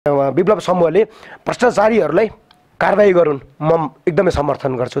विप्लव समूहले भ्रष्टाचारीहरूलाई कारबाही गरून्, म एकदमै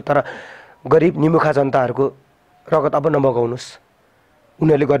समर्थन गर्छु। तर गरिब निमुखा जनताहरूको रगत अब नबगाउनुहोस्।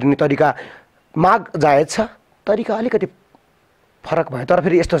 उनीहरूले गर्ने तरिका माग जायज छ, तरिका अलिकति फरक भयो। तर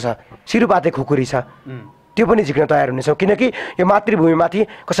फेरि यस्तो छ, सिरुपाते खुकुरी छ, त्यो पनि झिक्न तयार हुनेछौँ। किनकि यो मातृभूमिमाथि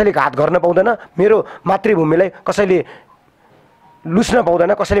कसैले घात गर्न पाउँदैन, मेरो मातृभूमिलाई कसैले लुस्न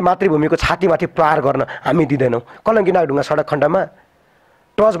पाउँदैन, कसैले मातृभूमिको छातीमाथि प्रहार गर्न हामी दिँदैनौँ। कलङ्की नागढुङ्गा सडक खण्डमा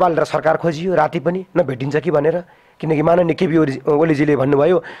टर्च बालेर सरकार खोजियो, राति पनि नभेटिन्छ कि भनेर। किनकि माननीय केपी ओलीजीले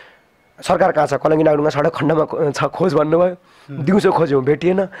भन्नुभयो सरकार कहाँ छ, कलङ्की नागढुङ्गा सडक खण्डमा छ, खोज भन्नुभयो। दिउँसो खोज्यौँ,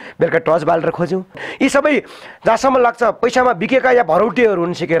 भेटिएन, बेलुका टर्च बालेर खोज्यौँ। यी सबै जहाँसम्म लाग्छ पैसामा बिकेका या भरौटेहरू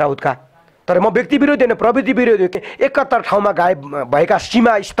हुन् सिके राउतका। तर म व्यक्ति विरोधी होइन, प्रवृत्ति विरोधी। 71 ठाउँमा गायब भएका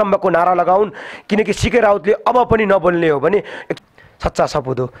सीमा स्तम्भको नारा लगाउन्, किनकि सिके राउतले अब पनि नबोल्ने हो भने सच्चा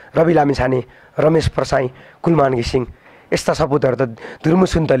सपुत हो। रवि लामिछाने, रमेश प्रसाई, कुलमान घिसिङ यस्ता सपुतहरू त धुर्मु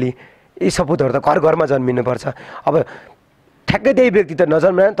सुन्तली, यी सपुतहरू त घर घरमा जन्मिनुपर्छ। अब ठ्याक्कै त्यही व्यक्ति त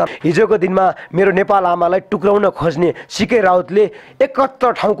नजन्मेन। तर हिजोको दिनमा मेरो नेपाल आमालाई टुक्राउन खोज्ने सिके राउतले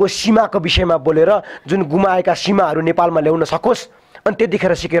 71 ठाउँको सीमाको विषयमा बोलेर जुन गुमाएका सीमाहरू नेपालमा ल्याउन सकोस्, अनि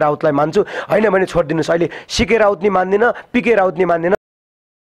त्यतिखेर सिके राउतलाई मान्छु। होइन भने छोडिदिनुहोस्। अहिले सिके राउत नि मान्दिनँ, पिके राउत नि मान्दिनँ।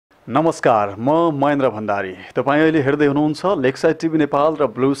 नमस्कार, म महेन्द्र भण्डारी। तपाईँ अहिले हेर्दै हुनुहुन्छ लेकसाइड टिभी नेपाल र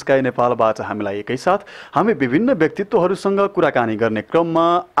ब्लू स्काई नेपालबाट हामीलाई एकैसाथ हामी विभिन्न व्यक्तित्वहरूसँग कुराकानी गर्ने क्रममा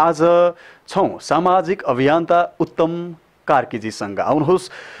आज छौँ सामाजिक अभियन्ता उत्तम कार्कीजीसँग। आउनुहोस्,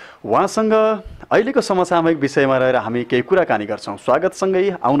 उहाँसँग अहिलेको समसामयिक विषयमा रहेर हामी केही कुराकानी गर्छौँ।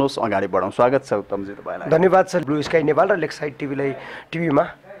 स्वागतसँगै आउनुहोस्, अगाडि बढौँ। स्वागत छ उत्तमजी तपाईँलाई। धन्यवाद छ ब्लू स्काई नेपाल र लेकसाइड टिभीमा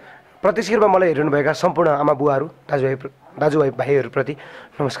प्रत्यक्ष रूपमा मलाई हेर्नुभएका सम्पूर्ण आमा बुवाहरू, दाजुभाइ भाइहरूप्रति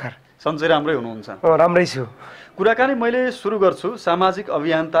नमस्कार। सन्चै राम्रै हुनुहुन्छ? राम्रै छु। कुराकानी मैले सुरु गर्छु। सामाजिक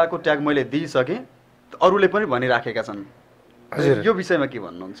अभियन्ताको ट्याग मैले दिइसकेँ, अरूले पनि भनिराखेका छन्। हजुर, यो विषयमा के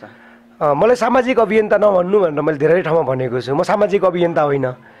भन्नुहुन्छ? मलाई सामाजिक अभियन्ता नभन्नु भनेर मैले धेरै ठाउँमा भनेको छु। म सामाजिक अभियन्ता होइन।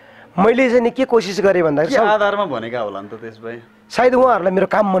 मैले चाहिँ नि के कोसिस गरेँ भन्दाखेरि आधारमा भनेका होला नि त? त्यसबाहेक सायद उहाँहरूलाई मेरो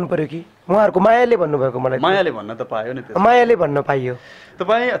काम मन पर्यो कि उहाँहरूको मायाले भन्नुभएको। मलाई मायाले भन्न त पायो नि, मायाले भन्न पाइयो।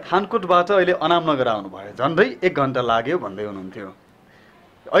 तपाईँ थानकोटबाट अहिले अनामनगर आउनुभयो, झन्डै 1 घन्टा लाग्यो भन्दै हुनुहुन्थ्यो।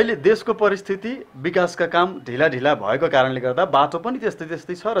 अहिले देशको परिस्थिति, विकासका काम ढिला भएको कारणले गर्दा बाटो पनि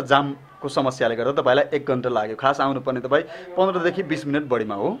त्यस्तै छ र जामको समस्याले गर्दा तपाईँलाई 1 घन्टा लाग्यो। खास आउनुपर्ने तपाईँ 15 देखि 20 मिनट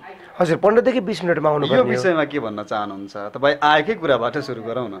बढीमा हो। हजुर, 15 देखि 20 मिनटमा आउनुपर्ने। यो विषयमा के भन्न चाहनुहुन्छ? तपाईँ आएकै कुराबाट सुरु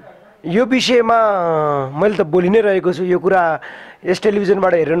गरौँ न। यो विषयमा मैले त बोलि नै रहेको छु। यो कुरा यस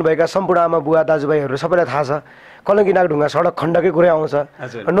टेलिभिजनबाट हेरिरहनुभएका सम्पूर्ण आमा बुवा दाजुभाइहरू सबैलाई थाहा छ। कलङ्की नागढुङ्गा सडक खण्डकै कुरै आउँछ।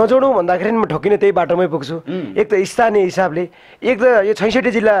 नजोडौँ भन्दाखेरि म ठोकिने त्यही बाटोमै पुग्छु। एक त स्थानीय हिसाबले, एक त यो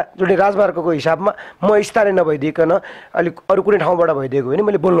 66 जिल्ला जोड्ने राजमार्गको हिसाबमा म स्थानीय नभइदिकन अलिक अरू कुनै ठाउँबाट भइदिएको भने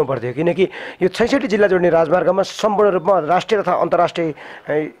मैले बोल्नु पर्थ्यो। किनकि यो 66 जिल्ला जोड्ने राजमार्गमा सम्पूर्ण रूपमा राष्ट्रिय तथा अन्तर्राष्ट्रिय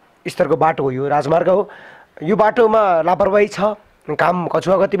स्तरको बाटो हो, यो राजमार्ग हो। यो बाटोमा लापरवाही छ, काम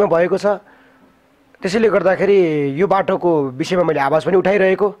कछुवा गतिमा भएको छ। त्यसैले गर्दाखेरि यो बाटोको विषयमा मैले आवाज पनि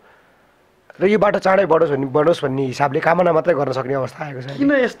उठाइरहेको र यो बाटो चाँडै बढोस् भन्ने हिसाबले कामना मात्रै गर्न सक्ने अवस्था आएको छ।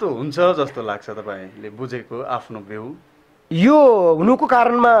 किन यस्तो हुन्छ जस्तो लाग्छ तपाईँले बुझेको आफ्नो भ्यू? यो हुनुको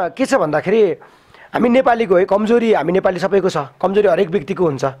कारणमा के छ भन्दाखेरि हामी नेपालीको है कमजोरी, हामी नेपाली सबैको छ, कमजोरी हरेक व्यक्तिको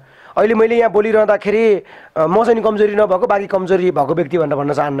हुन्छ। अहिले मैले यहाँ बोलिरहँदाखेरि म चाहिँ कमजोरी नभएको, बाँकी कमजोरी भएको व्यक्ति भनेर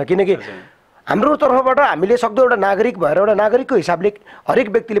भन्न चाहन्न। किनकि हाम्रो तर्फबाट हामीले सक्दो एउटा नागरिक भएर एउटा नागरिकको हिसाबले हरेक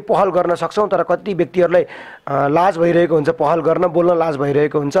व्यक्तिले पहल गर्न सक्छौँ। तर कति व्यक्तिहरूलाई लाज भइरहेको हुन्छ, पहल गर्न बोल्न लाज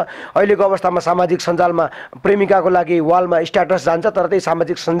भइरहेको हुन्छ। अहिलेको अवस्थामा सामाजिक सञ्जालमा प्रेमिकाको लागि वालमा स्ट्याटस जान्छ, तर त्यही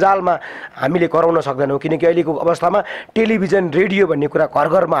सामाजिक सञ्जालमा हामीले कराउन सक्दैनौँ। किनकि अहिलेको अवस्थामा टेलिभिजन, रेडियो भन्ने कुरा घर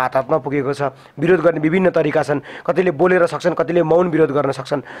घरमा हात हातमा पुगेको छ। विरोध गर्ने विभिन्न तरिका छन्। कतिले बोलेर सक्छन्, कतिले मौन विरोध गर्न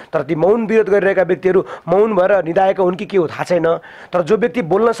सक्छन्। तर ती मौन विरोध गरिरहेका व्यक्तिहरू मौन भएर निदाएका हुन् कि के हो थाहा छैन। तर जो व्यक्ति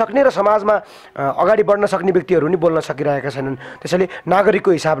बोल्न सक्ने र समाजमा अगाडि बढ्न सक्ने व्यक्तिहरू नि बोल्न सकिरहेका छैनन्। त्यसैले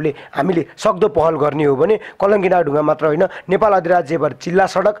नागरिकको हिसाबले हामीले सक्दो पहल गर्ने हो भने कलङ्की नागढुङ्गा मात्र होइन, नेपाल अधिराज्यभर जिल्ला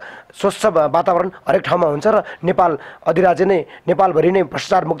सडक स्वच्छ वातावरण हरेक ठाउँमा हुन्छ र नेपाल अधिराज्य नै, नेपालभरि नै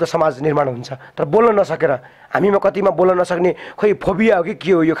भ्रष्टाचार मुक्त समाज निर्माण हुन्छ। तर बोल्न नसकेर हामीमा कतिमा बोल्न नसक्ने खोइ फोबिया हो कि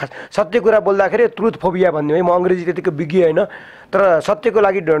के हो? यो खास सत्य कुरा बोल्दाखेरि ट्रुथ फोबिया भन्ने है। म अङ्ग्रेजी त्यतिको विज्ञ होइन, तर सत्यको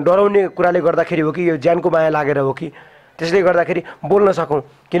लागि डराउने कुराले गर्दाखेरि हो कि यो ज्यानको माया लागेर हो कि? त्यसले गर्दाखेरि बोल्न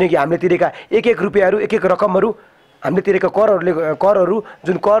सकौँ। किनकि हामीले तिरेका एक रुपियाँहरू, एक रकमहरू, हामीले तिरेका करहरू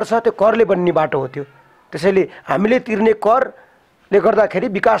जुन कर छ त्यो करले बन्ने बाटो हो त्यो। त्यसैले हामीले तिर्ने करले गर्दाखेरि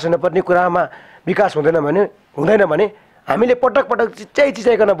विकास हुनुपर्ने कुरामा विकास हुँदैन भने हामीले पटक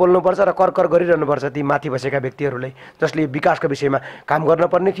चिचाइकन बोल्नुपर्छ र कर गरिरहनुपर्छ ती माथि बसेका व्यक्तिहरूलाई, जसले विकासको विषयमा काम गर्न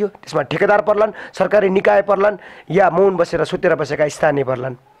पर्ने थियो। त्यसमा ठेकेदार पर्लान्, सरकारी निकाय पर्लान्, या मौन बसेर सुतेर बसेका स्थानीय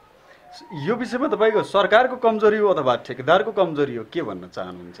पर्लान्। यो विषयमा तपाईँको सरकारको कमजोरी हो अथवा ठेकेदारको कमजोरी हो, के भन्न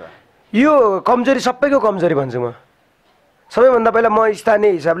चाहनुहुन्छ? यो कमजोरी सबैको कमजोरी भन्छु म। सबैभन्दा पहिला म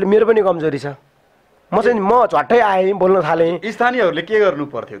स्थानीय हिसाबले मेरो पनि कमजोरी छ। म झट्टै आएँ, बोल्न थालेँ। स्थानीयहरूले के गर्नु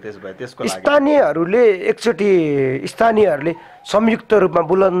पर्थ्यो त्यसको लागि? स्थानीयहरूले एकचोटि संयुक्त रूपमा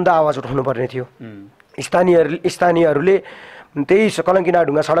बुलन्द आवाज उठाउनु पर्ने थियो। स्थानीयहरूले त्यही कलङ्की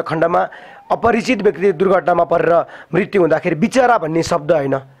नागढुङ्गा सडक खण्डमा अपरिचित व्यक्ति दुर्घटनामा परेर मृत्यु हुँदाखेरि बिचरा भन्ने शब्द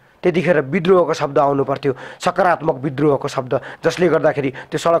होइन, त्यतिखेर विद्रोहको शब्द आउनु पर्थ्यो, सकारात्मक विद्रोहको शब्द, जसले गर्दाखेरि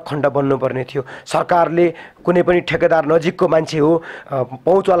त्यो सडक खण्ड बन्नुपर्ने थियो। सरकारले कुनै पनि ठेकेदार नजिकको मान्छे हो,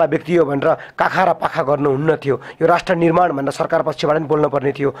 पहुँचवाला व्यक्ति हो भनेर काखा र पाखा गर्नुहुन्न थियो। यो राष्ट्र निर्माण भनेर सरकार पक्षबाट पनि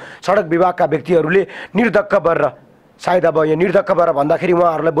बोल्नुपर्ने थियो। सडक विभागका व्यक्तिहरूले निर्धक्क भएर, सायद अब यो निर्धक्क भएर भन्दाखेरि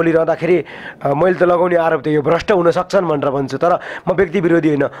उहाँहरूलाई बोलिरहँदाखेरि मैले त लगाउने आरोप त यो भ्रष्ट हुन सक्छन् भनेर भन्छु, तर म व्यक्ति विरोधी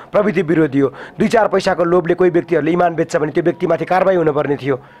होइन, प्रवृत्ति विरोधी हो। 2-4 पैसाको लोभले कोही व्यक्तिहरूले इमान बेच्छ भने त्यो व्यक्तिमाथि कारबाही हुनुपर्ने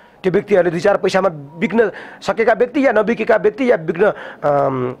थियो। त्यो व्यक्तिहरूले 2-4 पैसामा बिक्न सकेका व्यक्ति या नबिकेका व्यक्ति या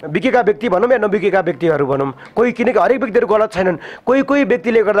बिकेका व्यक्ति भनौँ या नबिकेका व्यक्तिहरू भनौँ, कोही, किनकि हरेक व्यक्तिहरू गलत छैनन्। कोही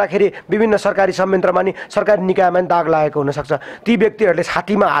व्यक्तिले गर्दाखेरि विभिन्न सरकारी संयन्त्रमा नि सरकारी निकायमा नि दाग लागेको हुनसक्छ। ती व्यक्तिहरूले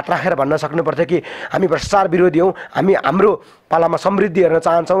छातीमा हात राखेर भन्न सक्नुपर्थ्यो कि हामी भ्रष्टाचार विरोधी हौँ, हामी हाम्रो पालामा समृद्धि हेर्न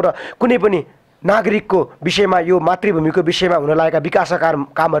चाहन्छौँ र कुनै पनि नागरिकको विषयमा, यो मातृभूमिको विषयमा हुन लागेका विकासका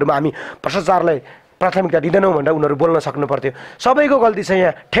कामहरूमा हामी भ्रष्टाचारलाई प्राथमिकता दिँदैनौँ भनेर उनीहरू बोल्न सक्नु पर्थ्यो। सबैको गल्ती छ,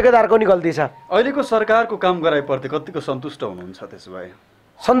 यहाँ ठेकेदारको नि गल्ती छ। अहिलेको सरकारको काम गराइप्रति कतिको सन्तुष्ट हुनुहुन्छ? त्यसो भए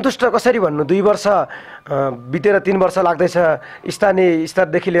सन्तुष्ट कसरी भन्नु? 2 वर्ष बितेर 3 वर्ष लाग्दैछ। स्थानीय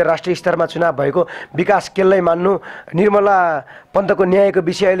स्तरदेखि लिएर राष्ट्रिय स्तरमा चुनाव भएको, विकास केल्लै मान्नु, निर्मला पन्तको न्यायको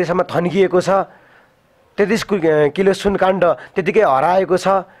विषय अहिलेसम्म थन्किएको छ, 33 किलो सुनकाण्ड त्यतिकै हराएको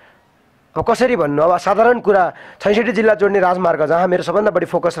छ। अब कसरी भन्नु? अब साधारण कुरा, 66 जिल्ला जोड्ने राजमार्ग जहाँ मेरो सबभन्दा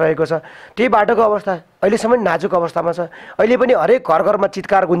बढी फोकस रहेको छ, त्यही बाटोको अवस्था अहिलेसम्म नाजुक अवस्थामा छ। अहिले पनि हरेक घरमा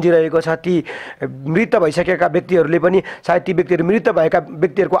चित्कार गुन्जिरहेको छ। ती मृत भइसकेका व्यक्तिहरूले पनि, सायद ती व्यक्तिहरू मृत भएका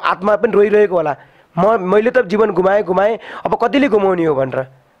व्यक्तिहरूको आत्मा पनि रोइरहेको होला, मैले त जीवन गुमाएँ, अब कतिले गुमाउने हो भनेर।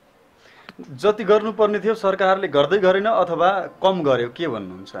 जति गर्नुपर्ने थियो सरकारले गर्दै गरेन अथवा कम गर्यो, के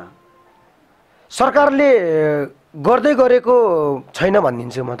भन्नुहुन्छ? सरकारले गर्दै गरेको छैन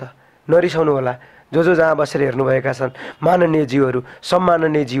भनिदिन्छु म त। नरिसाउनु होला, जो जहाँ बसेर हेर्नुभएका छन् माननीय जीवहरू,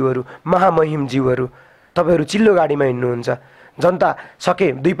 सम्माननीय जीवहरू, महामहिम जीवहरू, तपाईँहरू चिल्लो गाडीमा हिँड्नुहुन्छ। जनता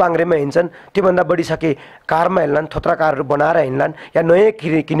सके 2 पाङ्ग्रेमा हिँड्छन्, त्योभन्दा बढी सके कारमा हिँड्लान्, थोत्रा कारहरू बनाएर हिँड्लान् या नयाँ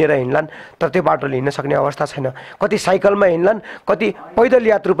किनेर हिँड्लान्, तर त्यो बाटोले हिँड्न सक्ने अवस्था छैन। कति साइकलमा हिँड्लान्, कति पैदल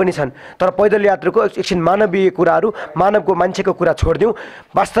यात्रु पनि छन्। तर पैदल यात्रुको एकछिन मानवीय कुराहरू, मानवको मान्छेको कुरा छोडिदिउँ,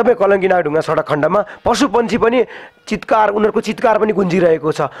 वास्तवमै कलङ्की नागढुङ्गा सडक खण्डमा पशु पन्छी पनि चित्कार, उनीहरूको चित्कार पनि गुन्जिरहेको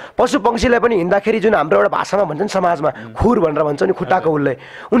छ। पशु पक्षीलाई पनि हिँड्दाखेरि जुन हाम्रो एउटा भाषामा भन्छन् समाजमा खुर भनेर भन्छ नि, खुट्टाको उल्लै,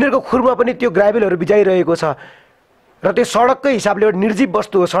 उनीहरूको खुरमा पनि त्यो ग्राभेलहरू बिजाइरहेको छ। र त्यो सडककै हिसाबले एउटा निर्जीव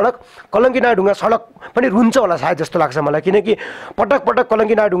वस्तु हो सडक। कलङ्की नागढुङ्गा सडक पनि रुन्छ होला सायद जस्तो लाग्छ मलाई, किनकि पटक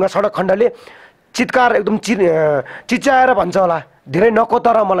कलङ्की नागढुङ्गा सडक खण्डले चित्कार एकदम चिच्याएर भन्छ होला, धेरै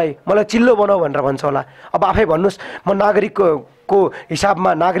नकोतर मलाई चिल्लो बनाऊ भनेर भन्छ होला। अब आफै भन्नुहोस्, म नागरिकको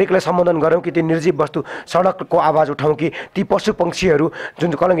हिसाबमा नागरिकलाई सम्बोधन गरौँ कि ती निर्जीव वस्तु सडकको आवाज उठाउँ कि ती पशु पक्षीहरू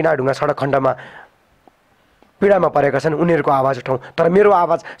जुन कलङ्की नागढुङ्गा सडक खण्डमा पीडामा परेका छन् उनीहरूको आवाज उठाउँ। तर मेरो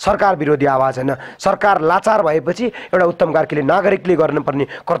आवाज सरकार विरोधी आवाज होइन। सरकार लाचार भएपछि एउटा उत्तम कार्कीले नागरिकले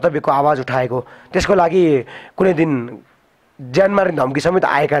गर्नुपर्ने कर्तव्यको आवाज उठाएको, त्यसको लागि कुनै दिन ज्यान मार्ने धम्की समेत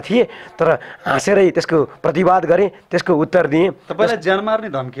आएका थिए, तर हाँसेरै त्यसको प्रतिवाद गरेँ, त्यसको उत्तर दिएँ। तपाईँलाई ज्यान मार्ने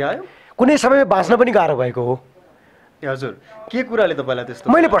धम्की आयो? कुनै समयमा बाँच्न पनि गाह्रो भएको हो। हजुर, के कुराले तपाईँलाई त्यस्तो?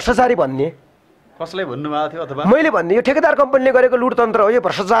 मैले भ्रष्टाचारी भन्ने। कसले भन्नुभएको थियो? अथवा मैले भन्ने यो ठेकेदार कम्पनीले गरेको लुटतन्त्र हो, यो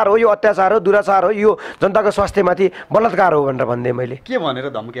भ्रष्टाचार हो, यो अत्याचार हो, दुराचार हो, यो जनताको स्वास्थ्यमाथि बलात्कार हो भनेर भन्दै मैले। के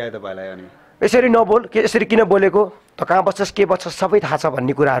भनेर धम्की आयो तपाईँलाई? अनि यसरी नबोल, यसरी किन बोलेको, त कहाँ बस्छस्, के बस्छस्, सबै थाहा छ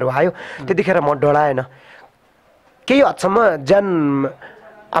भन्ने कुराहरू आयो। त्यतिखेर म डराएन। केही हदसम्म ज्यान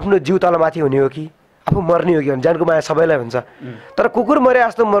आफ्नो जिउ तलमाथि हुने हो कि आफू मर्ने हो कि भने ज्यानको माया सबैलाई हुन्छ। तर कुकुर मरे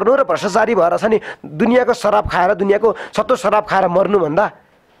जस्तो मर्नु र भ्रष्टाचारी भएर छ नि दुनियाँको शराब खाएर, दुनियाँको सत्तो शराब खाएर मर्नुभन्दा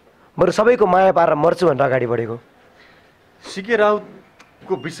बरु सबैको माया पारेर मर्छु भनेर अगाडि बढेको। सिके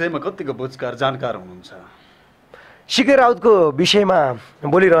राउतको विषयमा कतिको बुझकार जानकार हुनुहुन्छ? सिके राउतको विषयमा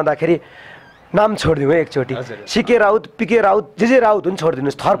बोलिरहँदाखेरि नाम छोडिदिउँ है एकचोटि। सिके राउत, पिके राउत, जे राउत हुन्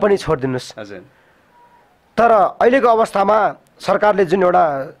छोडिदिनुहोस्, थर पनि छोडिदिनुहोस्। तर अहिलेको अवस्थामा सरकारले जुन एउटा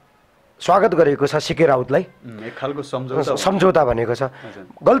स्वागत गरेको छ सिके राउतलाई, एक खालको सम्झौता भनेको छ।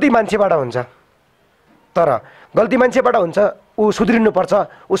 गल्ती मान्छेबाट हुन्छ, तर गल्ती मान्छेबाट हुन्छ, ऊ सुध्रिनुपर्छ,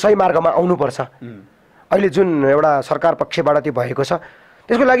 ऊ सही मार्गमा आउनुपर्छ। अहिले जुन एउटा सरकार पक्षबाट त्यो भएको छ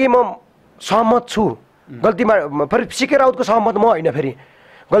त्यसको लागि म सहमत छु। गल्तीमा फेरि सिके राउतको सहमत म होइन, फेरि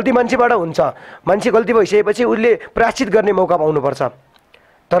गल्ती मान्छेबाट हुन्छ। मान्छे गल्ती भइसकेपछि उसले प्रायश्चित गर्ने मौका पाउनुपर्छ।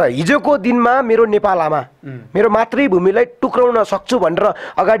 तर हिजोको दिनमा मेरो नेपाल आमा मेरो मातृभूमिलाई टुक्राउन सक्छु भनेर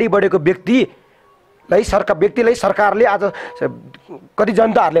अगाडि बढेको व्यक्तिलाई सरकारले आज कति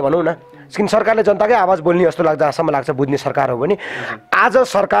जनताहरूले भनौँ न, किन सरकारले जनताकै आवाज बोल्ने जस्तो लाग्छ, जहाँसम्म लाग्छ बुझ्ने सरकार हो भने आज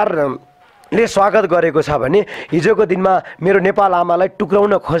सरकारले स्वागत गरेको छ भने हिजोको दिनमा मेरो नेपाल आमालाई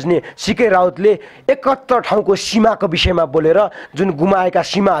टुक्राउन खोज्ने सिके राउतले 71 ठाउँको सीमाको विषयमा बोलेर जुन गुमाएका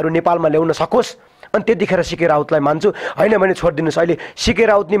सीमाहरू नेपालमा ल्याउन सकोस्, अनि त्यतिखेर सिके राउतलाई मान्छु, होइन भने छोडिदिनुहोस्। अहिले सिके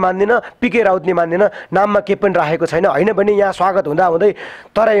राउत नि मान्दिनँ, पिके राउत नि मान्दिनँ, नाममा के पनि राखेको छैन। होइन भने यहाँ स्वागत हुँदाहुँदै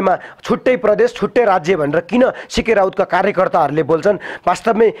तराईमा छुट्टै प्रदेश छुट्टै राज्य भनेर किन सिके राउतका कार्यकर्ताहरूले बोल्छन्?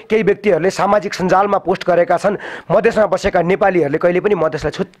 वास्तवमै केही व्यक्तिहरूले सामाजिक सञ्जालमा पोस्ट गरेका छन्, मधेसमा बसेका नेपालीहरूले कहिले पनि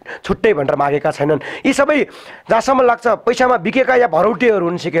मधेसलाई छुट्टै भनेर मागेका छैनन्। यी सबै जहाँसम्म लाग्छ पैसामा बिकेका या भरौटेहरू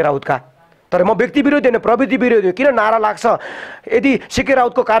हुन् सिके राउतका। तर म व्यक्ति विरोधी होइन, प्रवृत्ति विरोधी हो। किन नारा लाग्छ? यदि सिके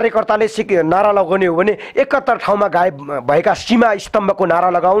राउतको कार्यकर्ताले नारा लगाउने हो भने 71 ठाउँमा गायब भएका सीमा स्तम्भको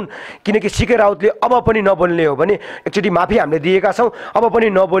नारा लगाउन्, किनकि सिके राउतले अब पनि नबोल्ने हो भने, एकचोटि माफी हामीले दिएका छौँ, अब पनि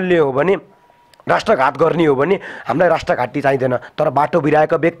नबोल्ने हो भने, राष्ट्रघात गर्ने हो भने हामीलाई राष्ट्रघाती चाहिँदैन। तर बाटो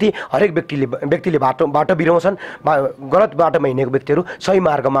बिराएको व्यक्ति, हरेक व्यक्तिले बाटो बिराउँछन्, गलत बाटोमा हिँडेको व्यक्तिहरू सही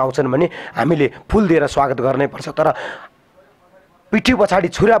मार्गमा आउँछन् भने हामीले फुल दिएर स्वागत गर्नैपर्छ। तर पिठी पछाडि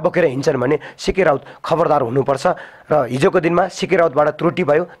छुरा बोकेर हिँड्छन् भने सिके राउत खबरदार हुनुपर्छ। र हिजोको दिनमा सिके राउतबाट त्रुटि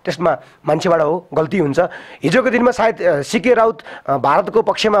भयो, त्यसमा मान्छेबाट हो, गल्ती हुन्छ। हिजोको दिनमा सायद सिके राउत भारतको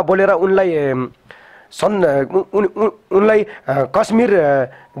पक्षमा बोलेर उनलाई कश्मीर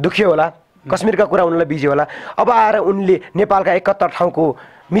दुख्यो होला, कश्मीरका कुरा उनलाई बिज्यो होला। अब आएर उनले नेपालका 71 ठाउँको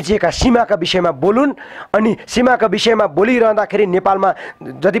मिचिएका सीमाका विषयमा बोलुन्, अनि सीमाका विषयमा बोलिरहँदाखेरि नेपालमा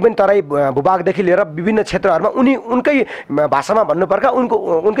जति पनि तराई भूभागदेखि लिएर विभिन्न क्षेत्रहरूमा उनकै भाषामा भन्नुपर्दा,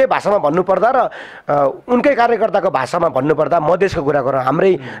 उनकै भाषामा भन्नुपर्दा र उनकै कार्यकर्ताको भाषामा भन्नुपर्दा मधेसको कुरा गरौँ।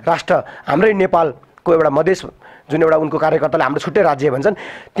 हाम्रै राष्ट्र, हाम्रै नेपालको एउटा मधेस जुन एउटा उनको कार्यकर्ताले हाम्रो छुट्टै राज्य भन्छन्,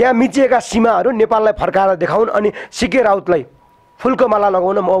 त्यहाँ मिचिएका सीमाहरू नेपाललाई फर्काएर देखाउन्। अनि सिके राउतलाई फुलको माला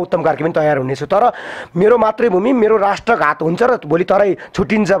लगाउन म उत्तम कार्की पनि तयार हुनेछु। तर मेरो मातृभूमि, मेरो राष्ट्रघात हुन्छ र भोलि तराई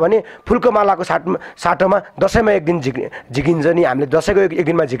छुट्टिन्छ भने फुलको मालाको साटोमा दसैँमा एक दिन झिकिन्छ नि, हामीले दसैँको एक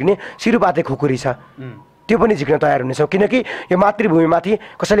दिनमा झिक्ने सिरुपाते खुकुरी छ, त्यो पनि झिक्न तयार हुनेछौँ। किनकि यो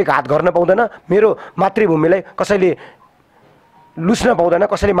मातृभूमिमाथि कसैले घात गर्न पाउँदैन, मेरो मातृभूमिलाई कसैले लुच्न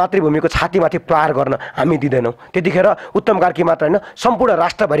पाउँदैन, कसैले मातृभूमिको छातीमाथि प्रहार गर्न हामी दिँदैनौँ। त्यतिखेर उत्तम कार्की मात्र होइन, सम्पूर्ण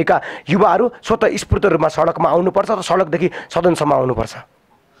राष्ट्रभरिका युवाहरू स्वतः स्फूर्त रूपमा सडकमा आउनुपर्छ र सडकदेखि सदनसम्म आउनुपर्छ।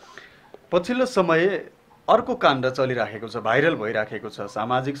 पछिल्लो समय अर्को काण्ड चलिराखेको छ, भाइरल भइराखेको छ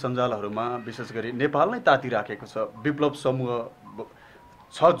सामाजिक सञ्जालहरूमा, विशेष गरी नेपाल नै तातिराखेको छ। विप्लव समूह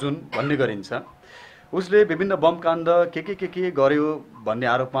 6 जुन भन्ने गरिन्छ, उसले विभिन्न बम काण्ड के गर्यो भन्ने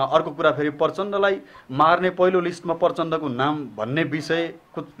आरोपमा। अर्को कुरा फेरि प्रचण्डलाई मार्ने पहिलो लिस्टमा प्रचण्डको नाम भन्ने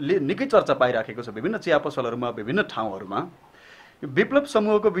विषयले निकै चर्चा पाइराखेको छ विभिन्न चिया पसलहरूमा, विभिन्न ठाउँहरूमा। यो विप्लव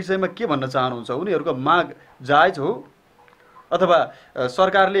समूहको विषयमा के भन्न चाहनुहुन्छ? उनीहरूको माग जायज हो अथवा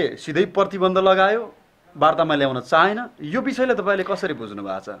सरकारले सिधै प्रतिबन्ध लगायो, वार्तामा ल्याउन चाहेन? यो विषयलाई तपाईँले कसरी बुझ्नु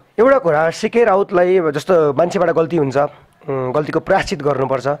भएको छ? एउटा कुरा, सिके राउतलाई जस्तो मान्छेबाट गल्ती हुन्छ, गल्तीको प्रायश्चित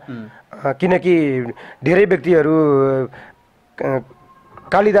गर्नुपर्छ। किनकि धेरै व्यक्तिहरू,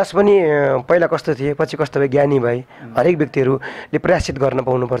 कालिदास पनि पहिला कस्तो थिए, पछि कस्तो भए, ज्ञानी भए, हरेक व्यक्तिहरूले प्रायश्चित गर्न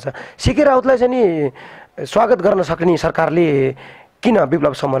पाउनुपर्छ। सिके राउतलाई चाहिँ नि स्वागत गर्न सक्ने सरकारले किन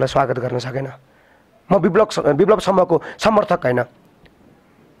विप्लव समूहलाई स्वागत गर्न सकेन? म विप्लव समूहको समर्थक होइन।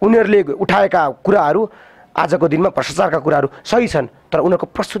 उनीहरूले उठाएका कुराहरू, आजको दिनमा भ्रष्टाचारका कुराहरू सही छन्, तर उनीहरूको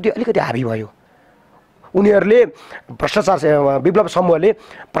प्रस्तुति अलिकति हाबी भयो। उनीहरूले विप्लव समूहले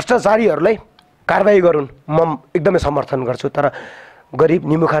भ्रष्टाचारीहरूलाई कारबाही गरून्, म एकदमै समर्थन गर्छु। तर गरिब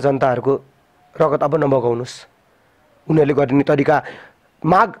निमुखा जनताहरूको रगत अब नबगाउनुहोस्। उनीहरूले गर्ने तरिका,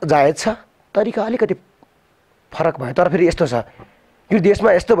 माग जायज छ, तरिका अलिकति फरक भयो। तर फेरि यस्तो छ, यो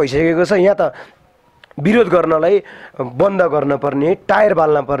देशमा यस्तो भइसकेको छ, यहाँ त विरोध गर्नलाई बन्द गर्न पर्ने, टायर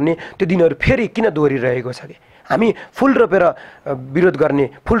बाल्न पर्ने त्यो दिनहरू फेरि किन दोहोरिरहेको छ कि? हामी फुल रोपेर विरोध गर्ने,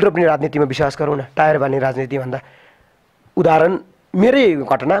 फुल रोप्ने राजनीतिमा विश्वास गरौँ न, टायर बाल्ने राजनीति भन्दा। उदाहरण, मेरै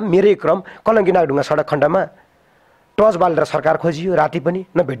घटना, मेरै क्रम, कलङ्की नागढुङ्गा सडक खण्डमा टर्च बालेर सरकार खोजियो, राति पनि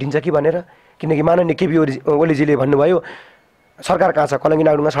नभेटिन्छ कि भनेर। किनकि माननीय केपी ओलीजीले भन्नुभयो सरकार कहाँ छ, कलङ्की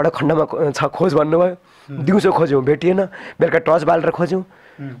नागढुङ्गा सडक खण्डमा छ, खोज भन्नुभयो। दिउँसो खोज्यौँ, भेटिएन, बेलुका टर्च बालेर खोज्यौँ,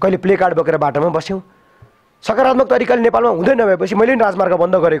 कहिले प्ले कार्ड बोकेर बाटोमा बस्यौँ। सकारात्मक तरिकाले नेपालमा हुँदै नभएपछि मैले पनि राजमार्ग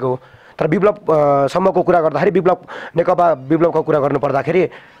बन्द गरेको हो। तर विप्लव समूहको कुरा गर्दाखेरि, नेकपा विप्लवको कुरा गर्नुपर्दाखेरि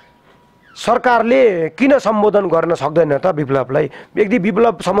सरकारले किन सम्बोधन गर्न सक्दैन त विप्लवलाई? यदि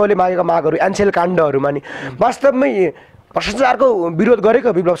विप्लव समूहले मागेका मागहरू, एन्सेल काण्डहरूमा नि वास्तवमै भ्रष्टाचारको विरोध गरेको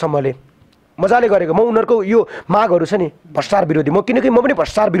विप्लव समूहले, मजाले गरेको। म उनीहरूको यो मागहरू छ नि भ्रष्टाचार विरोधी, किनकि म पनि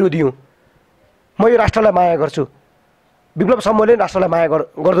भ्रष्टाचार विरोधी हुँ। म यो राष्ट्रलाई माया गर्छु, विप्लव समूहले राष्ट्रलाई माया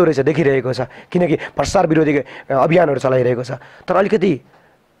गर्दो रहेछ देखिरहेको छ, किनकि भ्रष्टाचार विरोधी अभियानहरू चलाइरहेको छ। तर अलिकति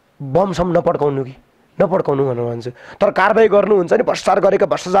बमसम्म नपड्काउनु कि नपड्काउनु भनेर भन्छु। तर कारबाही गर्नुहुन्छ नि भ्रष्टाचार गरेका,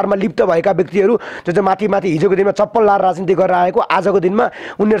 भ्रष्टाचारमा लिप्त भएका व्यक्तिहरू जो चाहिँ माथि माथि हिजोको दिनमा चप्पल लाएर राजनीति गरेर आएको, आजको दिनमा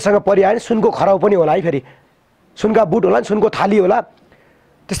उनीहरूसँग परिआयो नि सुनको खराउ पनि होला है, फेरि सुनका बुट होला नि, सुनको थाली होला,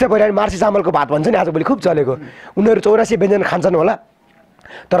 त्यस्तै परिआयो मार्सी चामलको भात भन्छ नि आजभोलि खुब चलेको, उनीहरू 84 व्यञ्जन खान्छन् होला।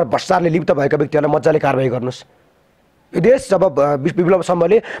 तर भ्रष्टाचारले लिप्त भएका व्यक्तिहरूलाई मजाले कारबाही गर्नुहोस्। यो देश जब विप्लव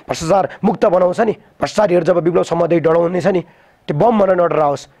समूहले भ्रष्टाचार मुक्त बनाउँछ नि, भ्रष्टाचारीहरू जब विप्लव समूहदेखि डराउनेछ नि, त्यो बम भनेर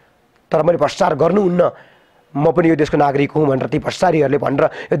नडराओस्। तर मैले भ्रष्टाचार गर्नुहुन्न, म पनि यो देशको नागरिक हुँ भनेर ती भ्रष्टाचारीहरूले भनेर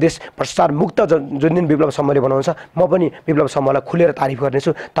यो देश भ्रष्टाचार मुक्त जुन दिन विप्लव समूहले बनाउँछ, म पनि विप्लव समूहलाई खुलेर तारिफ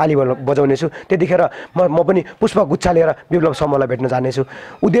गर्नेछु, ताली बजाउनेछु। त्यतिखेर म पनि पुष्पगुच्छा लिएर विप्लव समूहलाई भेट्न जानेछु।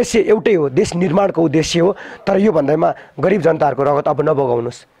 उद्देश्य एउटै हो, देश निर्माणको उद्देश्य हो। तर यो भन्दैमा गरिब जनताहरूको रगत अब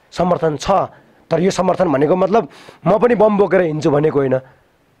नबगाउनुहोस्। समर्थन छ, तर यो समर्थन भनेको मतलब म पनि बम बोकेर हिँड्छु भनेको होइन,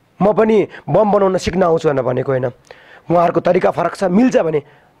 म पनि बम बनाउन सिक्न आउँछु भनेर भनेको होइन। उहाँहरूको तरिका फरक छ, मिल्छ भने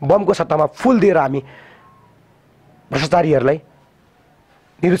बमको सट्टामा फुल दिएर हामी भ्रष्टाचारीहरूलाई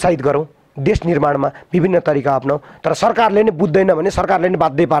निरुत्साहित गरौँ, देश निर्माणमा विभिन्न तरिका अपनाऊ। तर सरकारले नै बुझ्दैन भने, सरकारले नै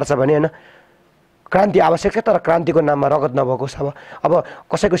बाध्य पार्छ भने होइन, क्रान्ति आवश्यक छ, तर क्रान्तिको नाममा रगत नबगोस्। अब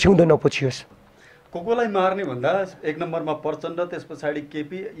कसैको सिउँदो नपुछियोस्। कोलाई मार्ने भन्दा एक नम्बरमा प्रचण्ड, त्यस पछाडि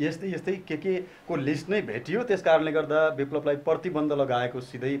केपी, यस्तै के को लिस्ट नै भेटियो। त्यस कारणले गर्दा विप्लवलाई प्रतिबन्ध लगाएको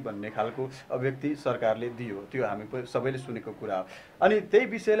सिधै भन्ने खालको अभिव्यक्ति सरकारले दियो, त्यो हामी सबैले सुनेको कुरा हो। अनि त्यही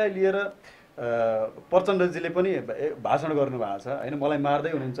विषयलाई लिएर प्रचण्डजीले पनि भाषण गर्नुभएको छ होइन, मलाई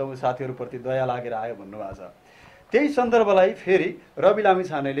मार्दै हुनुहुन्छ, साथीहरूप्रति दया लागेर आयो भन्नुभएको छ। त्यही सन्दर्भलाई फेरि रवि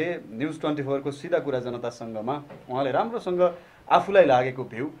लामिछानेले न्युज 24 को सिधा कुरा जनतासँगमा उहाँले राम्रोसँग आफूलाई लागेको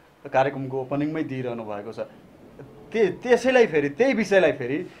भ्यू कार्यक्रमको ओपनिङमै दिइरहनु भएको छ। त्यसैलाई फेरि त्यही विषयलाई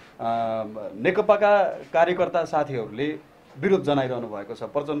फेरि नेकपाका कार्यकर्ता साथीहरूले विरोध जनाइरहनु भएको छ।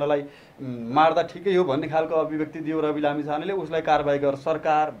 प्रचण्डलाई मार्दा ठिकै हो भन्ने खालको अभिव्यक्ति दियो रवि लामिछानेले, उसलाई कारबाही गर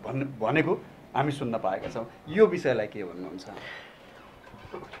सरकार भनेको हामी सुन्न पाएका छौँ। यो विषयलाई के भन्नुहुन्छ?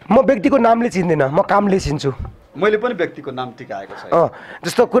 म व्यक्तिको नामले चिन्दिनँ, म कामले चिन्छु। मैले पनि व्यक्तिको नाम टिकाएको छ।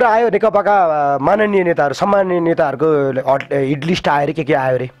 जस्तो कुरा आयो नेकपाका माननीय नेताहरू, सम्माननीय नेताहरूको हिट लिस्ट आयो अरे, के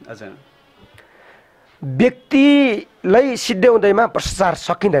आयो अरे। व्यक्तिलाई सिद्ध्याउँदैमा भ्रष्टाचार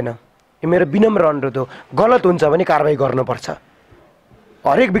सकिँदैन, यो मेरो विनम्र अनुरोध हो। गलत हुन्छ भने कारबाही गर्नुपर्छ,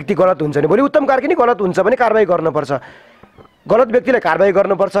 हरेक व्यक्ति गलत हुन्छ नि, भोलि उत्तम कार्की नै गलत हुन्छ भने कारबाही गर्नुपर्छ। गलत व्यक्तिलाई कारबाही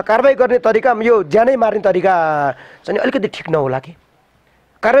गर्नुपर्छ। कारबाही गर्ने तरिका यो ज्यानै मार्ने तरिका चाहिँ अलिकति ठिक नहोला कि।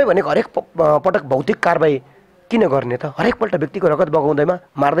 कारबाही भनेको हरेक पटक भौतिक कारबाही किन गर्ने त? हरेकपल्ट व्यक्तिको रगत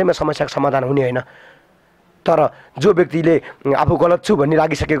बगाउँदैमा मार्दैमा समस्याको समाधान हुने होइन। तर जो व्यक्तिले आफू गलत छु भन्ने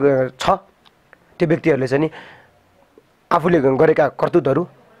लागिसकेको छ, त्यो व्यक्तिहरूले चाहिँ नि आफूले गरेका कर्तुतहरू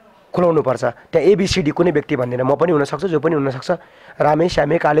खुलाउनुपर्छ। त्यहाँ एबिसिडी कुनै व्यक्ति भन्दैन, म पनि हुनसक्छु, जो पनि हुनसक्छ, रामे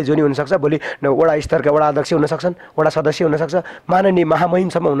श्यामे काले जो नि हुनसक्छ, भोलि वडा स्तरका वडा अध्यक्ष हुनसक्छन्, वडा सदस्य हुनसक्छ, माननीय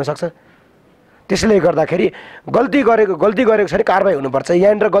महामहिमसम्म हुनसक्छ। त्यसले गर्दाखेरि गल्ती गरेको छ भने कारबाही हुनुपर्छ।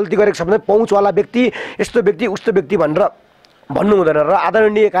 यहाँनिर गल्ती गरेको छ भने पहुँचवाला व्यक्ति, यस्तो व्यक्ति उस्तो व्यक्ति भनेर भन्नु हुँदैन। र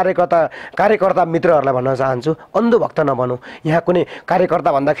आदरणीय कार्यकर्ता मित्रहरूलाई भन्न चाहन्छु, अन्धभक्त नबनौँ। यहाँ कुनै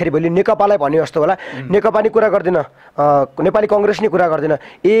कार्यकर्ता भन्दाखेरि भोलि नेकपालाई भन्यो जस्तो होला, नेकपा नि कुरा गर्दिन, नेपाली कङ्ग्रेस नि कुरा गर्दिन,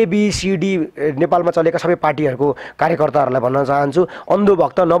 एबिसिडी नेपालमा चलेका सबै पार्टीहरूको कार्यकर्ताहरूलाई भन्न चाहन्छु,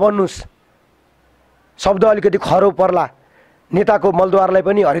 अन्धभक्त नबन्नुहोस्। शब्द अलिकति खरो पर्ला, नेताको मलद्वारलाई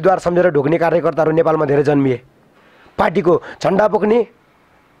पनि हरिद्वार सम्झेर ढोक्ने कार्यकर्ताहरू नेपालमा धेरै जन्मिए। पार्टीको झन्डा बोक्ने,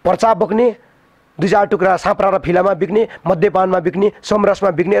 पर्चा बोक्ने, 2-4 टुक्रा साँप्रा र फिलामा बिक्ने, मध्यपानमा बिक्ने, सोमरसमा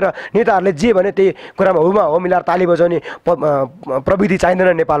बिक्ने र नेताहरूले जे भने त्यही कुरामा हुमा हो मिलाएर ताली बजाउने प्रविधि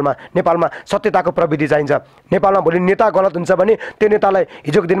चाहिँदैन नेपालमा। नेपालमा सत्यताको प्रविधि चाहिन्छ। नेपालमा भोलि नेता गलत हुन्छ भने त्यो नेतालाई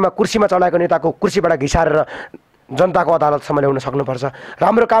हिजोको दिनमा कुर्सीमा चढाएको नेताको कुर्सीबाट घिसारेर जनताको अदालतसम्म ल्याउन सक्नुपर्छ।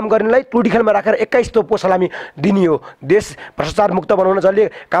 राम्रो काम गर्नेलाई तुडीखेलमा राखेर 21 तोपको सलामी दिने हो। देश भ्रष्टाचार मुक्त बनाउन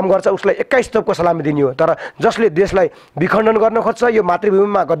जसले काम गर्छ उसलाई 21 तोपको सलामी दिने हो। तर जसले देशलाई विखण्डन गर्न खोज्छ, यो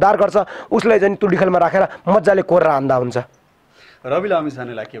मातृभूमिमा गद्दार गर्छ, उसलाई चाहिँ तुडीखेलमा राखेर मजाले कोरेर हान्दा हुन्छ। रवि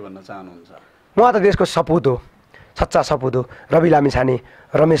लामिछानेलाई के भन्न चाहनुहुन्छ? उहाँ त देशको सपुत हो, सच्चा सपुत हो। रवि लामिछाने,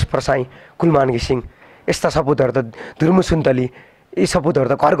 रमेश प्रसाई, कुलमान घिसिङ यस्ता सपुतहरू त धुर्मु सुन्तली, यी सपुतहरू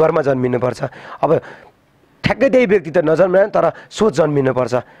त घर घरमा जन्मिनुपर्छ। अब ठ्याक्कै त्यही व्यक्ति त नजन्मिएन, तर सोच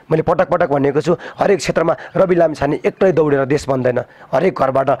जन्मिनुपर्छ। मैले पटक पटक भनेको छु, हरेक क्षेत्रमा रवि लामिछाने एक्लै दौडेर देश बन्दैन। हरेक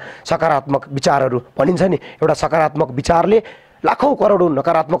घरबाट सकारात्मक विचारहरू भनिन्छ नि, एउटा सकारात्मक विचारले लाखौँ करोडौँ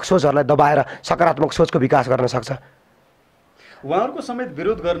नकारात्मक सोचहरूलाई दबाएर सकारात्मक सोचको विकास गर्न सक्छ। उहाँहरूको समेत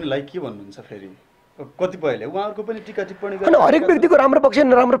विरोध गर्नेलाई के भन्नुहुन्छ? फेरि कतिपयले उहाँहरूको पनि टीका टिप्पणी गर्ने। हरेक व्यक्तिको राम्रो पक्ष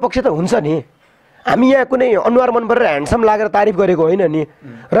नराम्रो पक्ष त हुन्छ नि। हामी यहाँ कुनै अनुहार मन परेर ह्यान्डसम लागेर तारिफ गरेको होइन नि।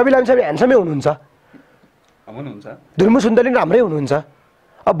 रवि लामिछाने ह्यान्डसमै हुनुहुन्छ, हुनुहुन्छ धुर्मु सुन्तली राम्रै हुनुहुन्छ।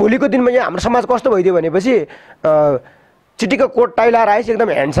 अब भोलिको दिनमा यहाँ हाम्रो समाज कस्तो भइदियो भनेपछि चिटीको कोट टाई लाएर आएछ एकदम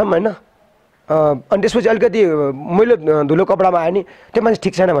ह्यान्डसम होइन, अनि त्यसपछि अलिकति मैलो धुलो कपडामा आयो नि त्यो मान्छे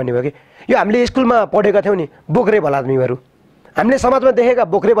ठिक छैन भन्ने भयो कि। यो हामीले स्कुलमा पढेका थियौँ नि बोक्रे बलादमीहरू, हामीले समाजमा देखेका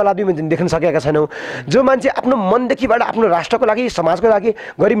बोक्रे बलादमी देख्न सकेका छैनौँ। जो मान्छे आफ्नो मनदेखिबाट आफ्नो राष्ट्रको लागि, समाजको लागि,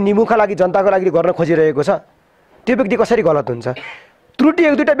 गरिब निमुखका लागि, जनताको लागि गर्न खोजिरहेको छ, त्यो व्यक्ति कसरी गलत हुन्छ? त्रुटि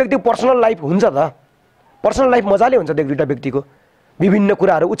एक दुईवटा व्यक्तिको पर्सनल लाइफ हुन्छ त, पर्सनल लाइफ मजाले हुन्छ एक दुईवटा व्यक्तिको, विभिन्न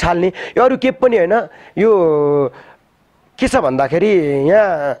कुराहरू उछाल्ने, यो अरू के पनि होइन। यो के छ भन्दाखेरि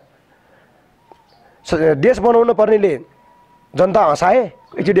यहाँ देश बनाउनु पर्नेले जनता हँसाए,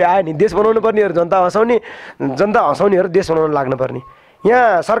 एकचोटि आयो नि, देश बनाउनु पर्नेहरू जनता हँसाउने, जनता हँसाउनेहरू देश बनाउन लाग्नुपर्ने।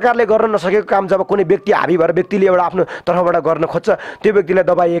 यहाँ सरकारले गर्न नसकेको काम जब कुनै व्यक्ति हाबी भएर व्यक्तिले एउटा आफ्नो तर्फबाट गर्न खोज्छ, त्यो व्यक्तिलाई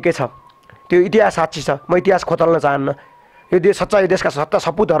दबाइएकै छ। त्यो इतिहास साक्षी छ, म इतिहास खोतल्न चाहन्न। यो देश सच्चा, यो देशका सत्ता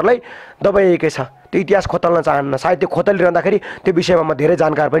सपुतहरूलाई दबाइएकै छ, त्यो इतिहास खोतल्न चाहन्न। सायद त्यो खोतलिरहँदाखेरि त्यो विषयमा म धेरै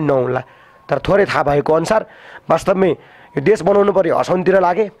जानकार पनि नहुन्ला, तर थोरै थाहा भएको अनुसार वास्तवमै यो देश बनाउनु पर्यो, हँसाउनेतिर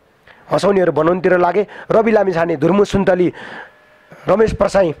लागे, हँसाउनेहरू बनाउनेतिर लागे। रवि लामिछाने, धुर्मु सुन्तली, रमेश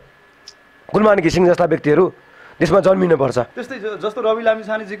प्रसाई, कुलमान घिसिङ जस्ता व्यक्तिहरू देशमा जन्मिनुपर्छ। त्यस्तै जस्तो रवि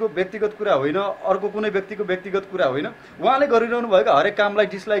लामिछानेजीको व्यक्तिगत कुरा होइन, अर्को कुनै व्यक्तिको व्यक्तिगत कुरा होइन, उहाँले गरिरहनु भएको हरेक कामलाई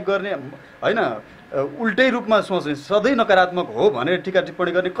डिसलाइक गर्ने होइन, उल्टै रूपमा सोच्ने, सधैँ नकारात्मक हो भनेर टिका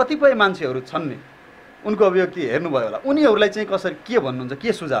टिप्पणी गर्ने कतिपय मान्छेहरू छन् नि, उनको अभिव्यक्ति हेर्नुभयो होला, उनीहरूलाई चाहिँ कसरी के भन्नुहुन्छ, के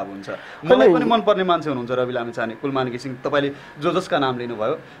सुझाव हुन्छ? मलाई पनि मनपर्ने मान्छे हुनुहुन्छ रवि लामिछाने, कुलमान घिसिङ, तपाईँले जसका नाम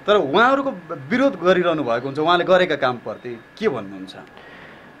लिनुभयो, तर उहाँहरूको विरोध गरिरहनु भएको हुन्छ उहाँले गरेका कामप्रति, के भन्नुहुन्छ?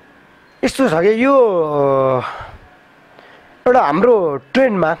 यस्तो छ कि यो एउटा हाम्रो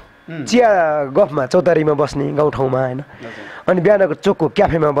ट्रेनमा चिया गफमा चौतारीमा बस्ने गाउँठाउँमा होइन, अनि बिहानको चोकको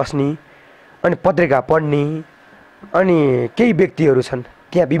क्याफेमा बस्ने, अनि पत्रिका पढ्ने, अनि केही व्यक्तिहरू छन्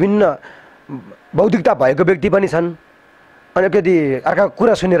त्यहाँ, विभिन्न बौद्धिकता भएको व्यक्ति पनि छन्, अनि अलिकति अर्का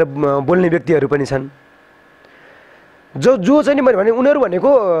कुरा सुनेर बोल्ने व्यक्तिहरू पनि छन्। जो चाहिँ नि मैले भने उनीहरू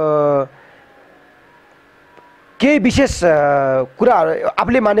भनेको केही विशेष कुराहरू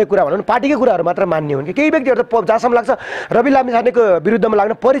आफूले मानेको कुरा भनौँ, पार्टीकै कुराहरू मात्र मान्ने हुन् कि केही व्यक्तिहरू त जहाँसम्म लाग्छ रवि लामिछानेको विरुद्धमा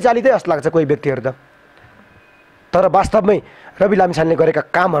लाग्न परिचालितै जस्तो लाग्छ कोही व्यक्तिहरू त। तर वास्तवमै रवि लामिछानेले गरेका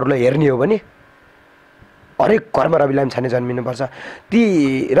कामहरूलाई हेर्ने हो भने हरेक घरमा रवि लामिछाने जन्मिनुपर्छ। ती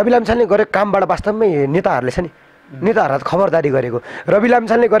रवि लामिछानेले गरेको कामबाट वास्तवमै नेताहरूले छ नि, नेताहरूलाई खबरदारी गरेको, रवि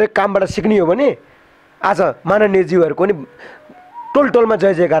लामिछानेले गरेको कामबाट सिक्ने हो भने आज माननीय ज्यूहरूको नि टोल टोलमा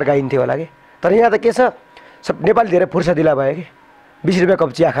जय जयकार गाइन्थ्यो होला कि। तर यहाँ त के छ, सब नेपाली धेरै फुर्सदिला भयो कि 20 रुपियाँ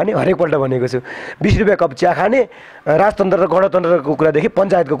कप चिया खाने, हरेकपल्ट भनेको छु 20 रुपियाँ कप चिया खाने, राजतन्त्र र गणतन्त्रको कुरादेखि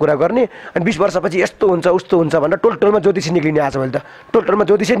पञ्चायतको कुरा गर्ने, अनि 20 वर्षपछि यस्तो हुन्छ उस्तो हुन्छ भनेर टोल टोलमा ज्योतिषी निक्लिने आजभोलि त टोल टोलमा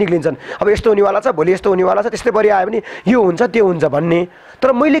ज्योतिषै निक्लिन्छन्। अब यस्तो हुनेवाला छ, भोलि यस्तो हुनेवाला छ, त्यस्तै परि आयो भने यो हुन्छ त्यो हुन्छ भन्ने।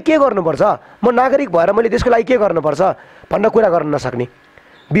 तर मैले के गर्नुपर्छ, म नागरिक भएर मैले त्यसको लागि के गर्नुपर्छ भन्न कुरा गर्न नसक्ने,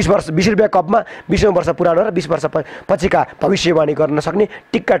 20 रुपियाँ कपमा 20औं वर्ष पुरानो र 20 वर्ष पछिका भविष्यवाणी गर्न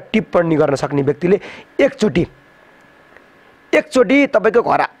सक्ने, टिक्का टिप्पणी गर्न सक्ने व्यक्तिले एकचोटि तपाईँको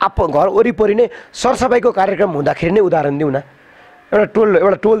घर वरिपरि नै सरसफाइको कार्यक्रम हुँदाखेरि नै उदाहरण दिउँ न।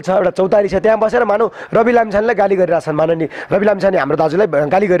 एउटा टोल छ, एउटा चौतारी छ, त्यहाँ बसेर मानौ रवि लामिछानेलाई गाली गरिरहेछन्, माननीय रवि लामिछाने हाम्रो दाजुलाई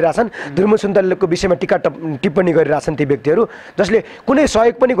गाली गरिरहेछन्, धुर्मु सुन्तलीको विषयमा टिक्का टिप्पणी गरिरहेछन् ती व्यक्तिहरू जसले कुनै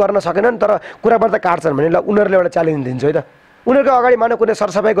सहयोग पनि गर्न सकेनन्, तर कुराबाट काट्छन् भने ल उनीहरूले एउटा च्यालेन्ज दिन्छु है त। उनीहरूको अगाडि मानौ कुनै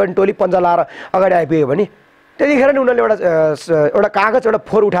सरसफाइ गर्ने टोली पन्जा लाएर अगाडि आइपुग्यो भने त्यतिखेर नि उनीहरूले एउटा कागज एउटा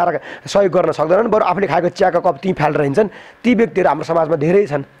फोहोर उठाएर सहयोग गर्न सक्दैनन्, बरु आफूले खाएको चियाको कप त्यहीँ फालेर हिँड्छन्। ती व्यक्तिहरू हाम्रो समाजमा धेरै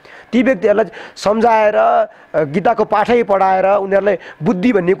छन्। ती व्यक्तिहरूलाई सम्झाएर गीताको पाठै पढाएर उनीहरूलाई बुद्धि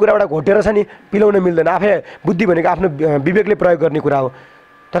भन्ने कुरा एउटा घोटेर छ नि पिलाउन मिल्दैन। आफै बुद्धि भनेको आफ्नो विवेकले प्रयोग गर्ने कुरा हो,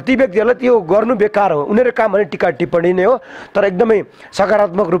 तर ती व्यक्तिहरूलाई त्यो गर्नु बेकार हो। उनीहरूको काम भने टिक्का टिप्पणी नै हो, तर एकदमै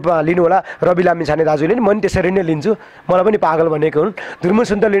सकारात्मक रूपमा लिनु होला। रवि लामिछाने दाजुले नि म पनि त्यसरी नै लिन्छु, मलाई पनि पागल भनेको हुन्। धुर्मु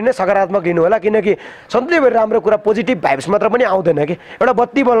सुन्तलीले नै सकारात्मक लिनु होला, किनकि सधैँभरि राम्रो कुरा पोजिटिभ भाइब्स मात्र पनि आउँदैन कि। एउटा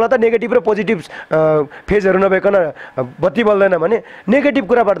बत्ती बल्न त नेगेटिभ र पोजिटिभ फेजहरू नभइकन बत्ती बल्दैन भने नेगेटिभ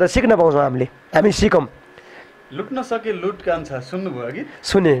कुराबाट त सिक्न पाउँछौँ हामी सिकौँ। लुट्न सके लुट कान्छा सुन्नुभयो कि?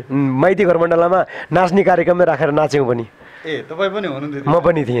 सुने, माइती घरमण्डलामा नाच्ने कार्यक्रममै राखेर नाच्यौँ पनि। तपाईँ पनि हुनुहुन्थ्यो? म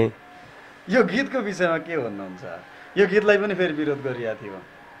पनि थिएँ। यो गीतको विषयमा के भन्नुहुन्छ? यो गीतलाई पनि फेरि विरोध गरिएको थियो।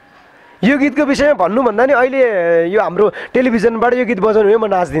 यो गीतको विषयमा भन्नुभन्दा नि अहिले यो हाम्रो टेलिभिजनबाट यो गीत बजाउनु भयो, म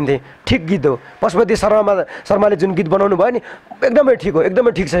नाचिदिन्थेँ। ठिक गीत हो, पशुपति शर्माले जुन गीत बनाउनु भयो नि एकदमै ठिक हो,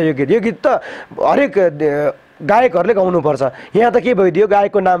 एकदमै ठिक छ यो गीत। यो गीत त हरेक गायकहरूले गाउनुपर्छ। यहाँ त के भइदियो,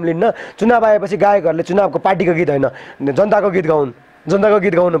 गायकको नाम लिन्न, चुनाव आएपछि गायकहरूले चुनावको पार्टीको गीत होइन जनताको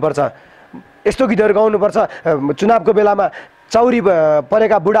गीत गाउनुपर्छ। यस्तो गीतहरू गाउनुपर्छ। चुनावको बेलामा चौरी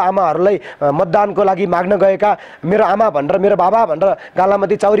परेका बुढा आमाहरूलाई मतदानको लागि माग्न गएका मेरो आमा भनेर मेरो बाबा भनेर गालामा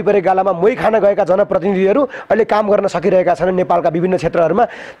ती चाउरी परेको गालामा मोही खान गएका जनप्रतिनिधिहरू अहिले काम गर्न सकिरहेका छन् नेपालका विभिन्न क्षेत्रहरूमा।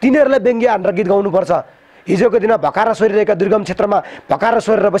 तिनीहरूलाई व्यङ्ग्य हानेर गीत गाउनुपर्छ। हिजोको दिन भकारा सोरिरहेका दुर्गम क्षेत्रमा भकारा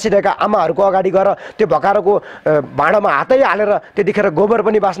सोरेर बसिरहेका आमाहरूको अगाडि गएर त्यो भकारोको भाँडामा हातै हालेर त्यतिखेर गोबर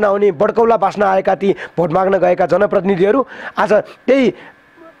पनि बाँच्न आउने बड्कौला बाँच्न आएका ती भोट माग्न गएका जनप्रतिनिधिहरू आज त्यही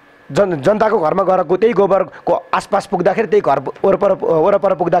जनताको घरमा गएको त्यही गोबरको आसपास पुग्दाखेरि त्यही घर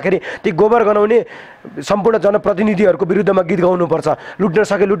वरपर पुग्दाखेरि ती गोबर गनाउने सम्पूर्ण जनप्रतिनिधिहरूको विरुद्धमा गीत गाउनुपर्छ। लुट्न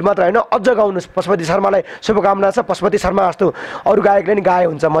सके लुट मात्र होइन, अझ गाउनुहोस्। पशुपति शर्मालाई शुभकामना छ। पशुपति शर्मा जस्तो अरू गायकले नि गाए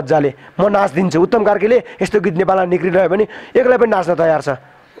हुन्छ मजाले, म नाचिदिन्छु। उत्तम कार्कीले यस्तो गीत नेपालमा निक्लिरह्यो भने एक्लै पनि नाच्न तयार छ।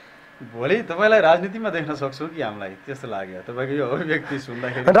 भोलि तपाईँलाई राजनीतिमा देख्न सक्छु कि हामीलाई त्यस्तो लाग्यो तपाईँको यो अभिव्यक्ति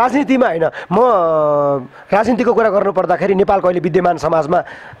सुन्दाखेरि? राजनीतिमा होइन, म राजनीतिको कुरा गर्नु पर्दाखेरि नेपालको अहिले विद्यमान समाजमा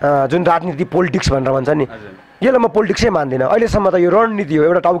जुन राजनीति पोलिटिक्स भनेर भन्छ नि, यसलाई म पोलिटिक्सै मान्दिनँ। अहिलेसम्म त यो रणनीति हो,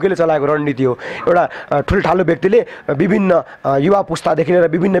 एउटा टाउकेले चलाएको रणनीति हो। एउटा ठुल्ठालो व्यक्तिले विभिन्न युवा पुस्तादेखि लिएर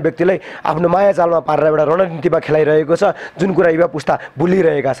विभिन्न व्यक्तिलाई आफ्नो माया जालमा पारेर एउटा रणनीतिमा खेलाइरहेको छ, जुन कुरा युवा पुस्ता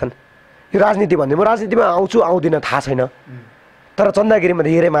भुलिरहेका छन्। यो राजनीति भन्दै म राजनीतिमा आउँछु आउँदिनँ थाहा छैन, तर चन्दागिरीमा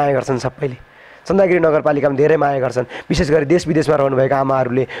धेरै माया गर्छन् सबैले। चन्दागिरी नगरपालिकामा धेरै माया गर्छन्, विशेष गरी देश विदेशमा रहनुभएका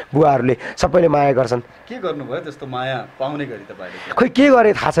आमाहरूले बुवाहरूले सबैले माया गर्छन्। के गर्नुभयो त्यस्तो माया पाउने गरी तपाईँले? खोइ के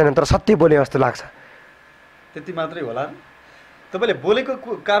गरेँ थाहा छैन, तर सत्य बोले जस्तो लाग्छ। त्यति मात्रै होला? तपाईँले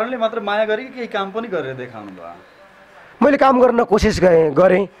बोलेको कारणले मात्र माया गरे कि केही काम पनि गरेर देखाउनु भयो? मैले काम गर्न कोसिस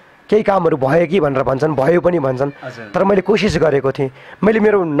गरेँ, केही कामहरू भयो कि भनेर भन्छन्, भयो पनि भन्छन्, तर मैले कोसिस गरेको थिएँ। मैले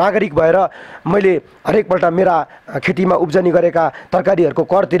मेरो नागरिक भएर मैले हरेकपल्ट मेरा खेतीमा उब्जनी गरेका तरकारीहरूको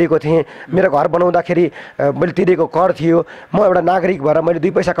कर तिरेको थिएँ। मेरो घर बनाउँदाखेरि मैले तिरेको कर थियो। म एउटा नागरिक भएर मैले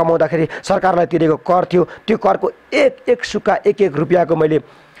 2 पैसा कमाउँदाखेरि सरकारलाई तिरेको कर थियो। त्यो करको एक सुक्का एक रुपियाँको मैले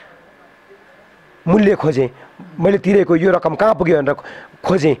मूल्य खोजेँ। मैले तिरेको यो रकम कहाँ पुग्यो भनेर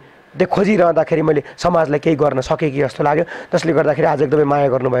खोजेँ। त्यो खोजिरहँदाखेरि मैले समाजलाई केही गर्न सकेँ कि जस्तो लाग्यो, जसले गर्दाखेरि आज एकदमै माया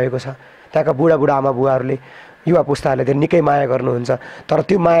गर्नुभएको छ। त्यहाँका बुढा आमा बुवाहरूले युवा पुस्ताहरूले धेरै निकै माया गर्नुहुन्छ, तर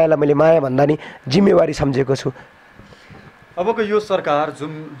त्यो मायालाई मैले माया भन्दा नि जिम्मेवारी सम्झेको छु। अबको यो सरकार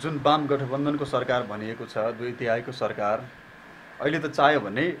जुन वाम गठबन्धनको सरकार भनिएको छ, 2/3 सरकार, अहिले त चाह्यो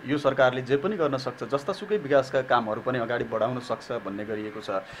भने यो सरकारले जे पनि गर्न सक्छ, जस्तासुकै विकासका कामहरू पनि अगाडि बढाउन सक्छ भन्ने गरिएको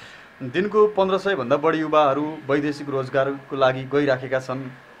छ। दिनको 1500 भन्दा बढी युवाहरू वैदेशिक रोजगारको लागि गइराखेका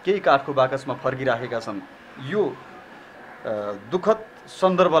छन्, केही काठको बाकसमा फर्किराखेका छन्। यो दुःखद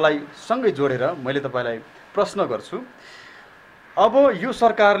सन्दर्भलाई सँगै जोडेर मैले तपाईँलाई प्रश्न गर्छु, अब यो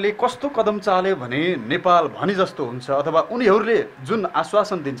सरकारले कस्तो कदम चाल्यो भने नेपाल भने जस्तो हुन्छ, अथवा उनीहरूले जुन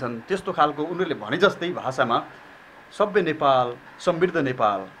आश्वासन दिन्छन् त्यस्तो खालको उनीहरूले भने जस्तै भाषामा सभ्य नेपाल, समृद्ध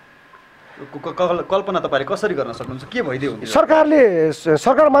नेपाल कल्पना तपाईँले कसरी गर्न सक्नुहुन्छ? के भइदियो हुन्छ?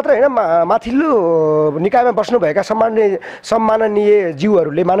 सरकार मात्र होइन, माथिल्लो निकायमा बस्नुभएका सम्माननीय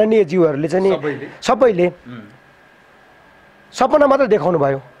जीवहरूले, माननीय जीवहरूले चाहिँ नि सबैले सपना मात्रै देखाउनु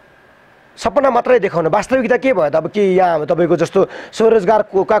भयो। सपना मात्रै देखाउनु, वास्तविकता के भयो त? अब के यहाँ तपाईँको जस्तो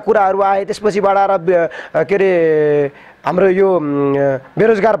स्वरोजगारका कुराहरू आए, त्यसपछि बढाएर के अरे हाम्रो यो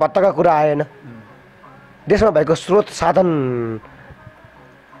बेरोजगार भत्ताका कुरा आएन। देशमा भएको स्रोत साधन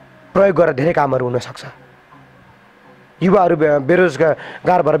प्रयोग गरेर धेरै कामहरू हुनसक्छ। युवाहरू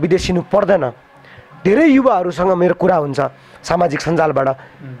बेरोजगार भएर विदेशिनु पर्दैन। धेरै युवाहरूसँग मेरो कुरा हुन्छ सामाजिक सञ्जालबाट,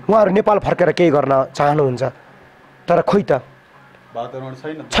 उहाँहरू नेपाल फर्केर केही गर्न चाहनुहुन्छ, तर खोइ त वातावरण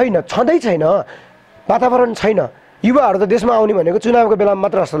छैन, छँदै छैन, वातावरण छैन। युवाहरू त देशमा आउने भनेको चुनावको बेलामा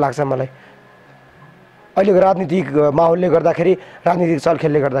मात्र जस्तो लाग्छ मलाई। अहिलेको राजनीतिक माहौलले गर्दाखेरि, राजनीतिक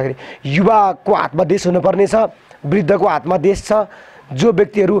चलखेलले गर्दाखेरि युवाको हातमा देश हुनुपर्ने छ, वृद्धको हातमा देश छ। जो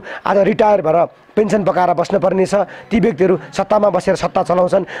व्यक्तिहरू आज रिटायर भएर पेन्सन पकाएर बस्नुपर्ने छ, ती व्यक्तिहरू सत्तामा बसेर सत्ता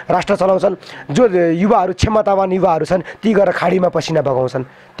चलाउँछन्, राष्ट्र चलाउँछन्। जो युवाहरू क्षमतावान युवाहरू छन्, ती गएर खाडीमा पसिना बगाउँछन्,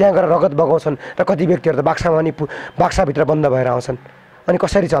 त्यहाँ गएर रगत बगाउँछन्, र कति व्यक्तिहरू त बाक्साभित्र बन्द भएर आउँछन्। अनि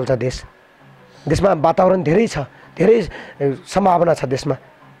कसरी चल्छ देश? देशमा वातावरण धेरै छ, धेरै सम्भावना छ देशमा।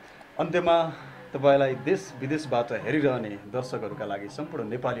 अन्त्यमा तपाईँलाई देश विदेशबाट हेरिरहने दर्शकहरूका लागि, सम्पूर्ण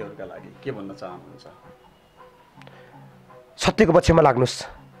नेपालीहरूका लागि के भन्न चाहनुहुन्छ? सत्यको पक्षमा लाग्नुहोस्।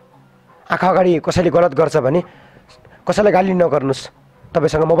 आँखा अगाडि कसैले गलत गर्छ भने कसैलाई गाली नगर्नुहोस्।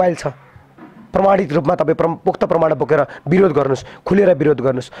 तपाईँसँग मोबाइल छ, प्रमाणित रूपमा तपाईँ पुख्त प्रमाण बोकेर विरोध गर्नुहोस्, खुलेर विरोध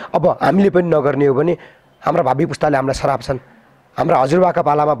गर्नुहोस्। अब हामीले पनि नगर्ने हो भने हाम्रा भावी पुस्ताले हामीलाई श्राप्छन्। हाम्रा हजुरबाका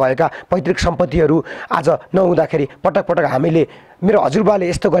पालामा भएका पैतृक सम्पत्तिहरू आज नहुँदाखेरि पटक पटक हामीले मेरो हजुरबाले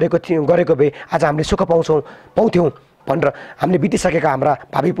यस्तो गरेको भए आज हामीले सुख पाउँथ्यौँ भनेर हामीले बितिसकेका हाम्रा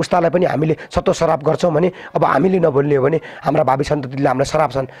भावी पुस्तालाई पनि हामीले सत्तो सराप गर्छौँ भने अब हामीले नबोल्ने हो भने हाम्रा भावी सन्ततिले हामीलाई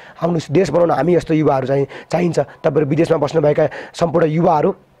श्राप्छन्। आउनुहोस्, देश बनाउन हामी जस्तो युवाहरू चाहिन्छ। तपाईँहरू विदेशमा बस्नुभएका सम्पूर्ण युवाहरू,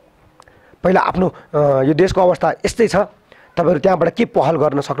 पहिला आफ्नो यो देशको अवस्था यस्तै छ, तपाईँहरू त्यहाँबाट के पहल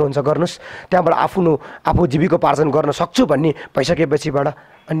गर्न सक्नुहुन्छ गर्नुहोस्, त्यहाँबाट आफू जीविकोपार्जन गर्न सक्छु भन्ने भइसकेपछिबाट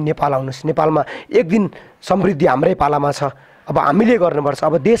अनि नेपाल आउनुहोस्। नेपालमा एक दिन समृद्धि हाम्रै पालामा छ। अब हामीले गर्नुपर्छ,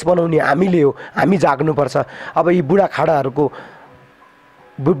 अब देश बनाउने हामीले हो, हामी जाग्नुपर्छ। अब यी बुढाखाडाहरू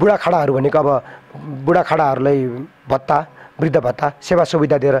भनेको अब बुढाखाडाहरूलाई भत्ता, वृद्ध भत्ता, सेवा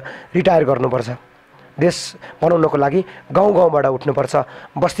सुविधा दिएर रिटायर गर्नुपर्छ। देश बनाउनको लागि गाउँबाट उठ्नुपर्छ,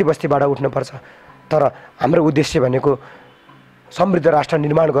 बस्तीबाट उठ्नुपर्छ। तर हाम्रो उद्देश्य भनेको समृद्ध राष्ट्र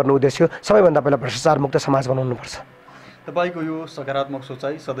निर्माण गर्नु उद्देश्य हो। सबैभन्दा पहिला भ्रष्टाचारमुक्त समाज बनाउनुपर्छ। तपाईँको यो सकारात्मक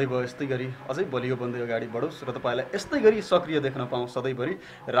सोचाइ सदैव यस्तै गरी अझै बलियो बन्दै अगाडि बढोस् र तपाईँलाई यस्तै गरी सक्रिय देख्न पाऊँ सधैँभरि।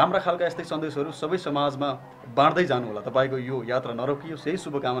 राम्रा खालका यस्तै सन्देशहरू सबै समाजमा बाँड्दै जानुहोला। तपाईँको यो यात्रा नरोकियोस्, यही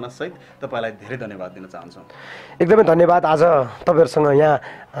शुभकामनासहित तपाईँलाई धेरै धन्यवाद दिन चाहन्छु। एकदमै धन्यवाद। आज तपाईँहरूसँग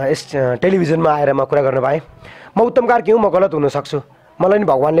यहाँ यस टेलिभिजनमा आएर म कुरा गर्न पाएँ। म उत्तम कार्की हुँ, म गलत हुनसक्छु, मलाई नि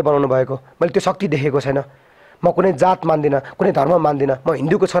भगवान्ले बनाउनु भएको, मैले त्यो शक्ति देखेको छैन। म कुनै जात मान्दिनँ, कुनै धर्म मान्दिनँ। म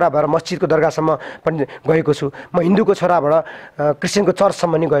हिन्दूको छोरा भएर मस्जिदको दरगाहसम्म पनि गएको छु, म हिन्दूको छोराबाट क्रिस्चियनको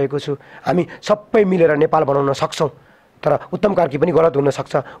चर्चसम्म नि गएको छु। हामी सबै मिलेर नेपाल बनाउन सक्छौँ। तर उत्तम कार्की पनि गलत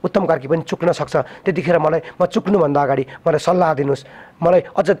हुनसक्छ, उत्तम कार्की पनि चुक्न सक्छ। त्यतिखेर म चुक्नुभन्दा अगाडि मलाई सल्लाह दिनुहोस्, मलाई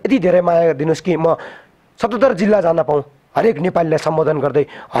अझ यति धेरै माया दिनुहोस् कि म 77 जिल्ला जान पाऊँ, हरेक नेपालीलाई सम्बोधन गर्दै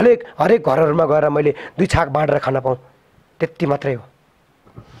हरेक घरहरूमा गएर मैले 2 छाक बाँडेर खान पाऊँ। त्यति मात्रै हो।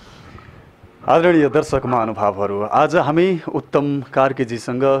 आदरणीय दर्शक महानुभावहरू, आज हामी उत्तम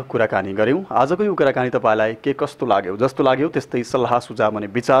कार्कीजीसँग कुराकानी गऱ्यौँ। आजको यो कुराकानी तपाईँलाई के कस्तो लाग्यो? जस्तो लाग्यो त्यस्तै सल्लाह सुझाव अनि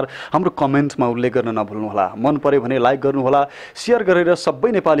विचार हाम्रो कमेन्टमा उल्लेख गर्न नभुल्नुहोला। मन पर्यो भने लाइक गर्नुहोला, सेयर गरेर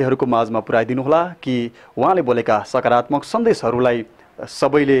सबै नेपालीहरूको माझमा पुर्याइदिनुहोला कि उहाँले बोलेका सकारात्मक सन्देशहरूलाई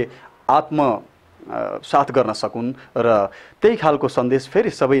सबैले साथ गर्न सकुन् र त्यही खालको सन्देश फेरि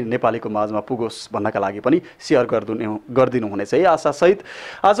सबै नेपालीको माझमा पुगोस् भन्नका लागि पनि सेयर गरिदिनु हुनेछ। यही आशासहित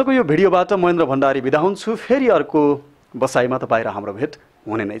आजको यो भिडियोबाट महेन्द्र भण्डारी बिदा हुन्छु। फेरि अर्को बसाइमा तपाईँ र हाम्रो भेट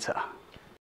हुने नै छ।